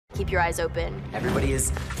keep your eyes open. Everybody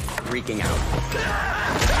is freaking out.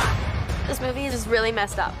 This movie is really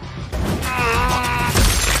messed up.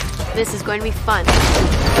 This is going to be fun.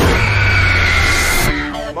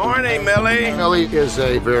 Morning, Millie. Millie is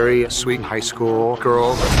a very sweet high school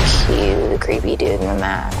girl. Cue the creepy dude in the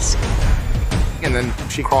mask. And then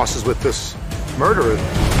she crosses with this murderer.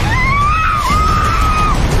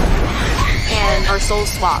 And our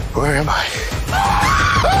souls swap. Where am I?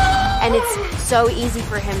 And it's so easy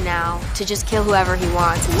for him now to just kill whoever he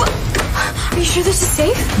wants. Are you sure this is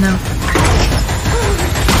safe? No.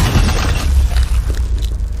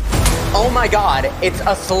 Oh my god, it's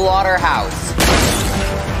a slaughterhouse.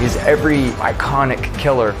 He's every iconic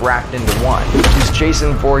killer wrapped into one. He's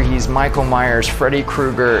Jason Voorhees, Michael Myers, Freddy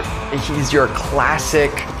Krueger. He's your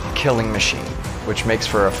classic killing machine, which makes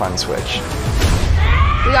for a fun switch.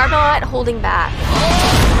 We are not holding back.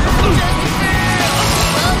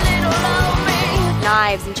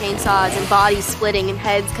 Knives and chainsaws and bodies splitting and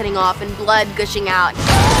heads cutting off and blood gushing out.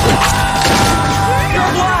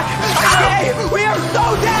 We are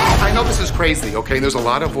so dead! I know this is crazy, okay? There's a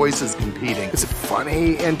lot of voices competing. It's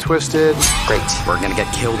funny and twisted. Great, we're gonna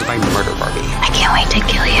get killed by Murder Barbie. I can't wait to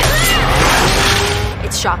kill you.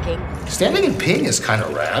 It's shocking. Standing and peeing is kind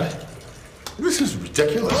of rad. This is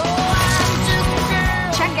ridiculous.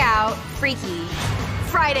 Check out Freaky,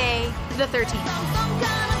 Friday the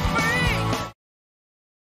 13th.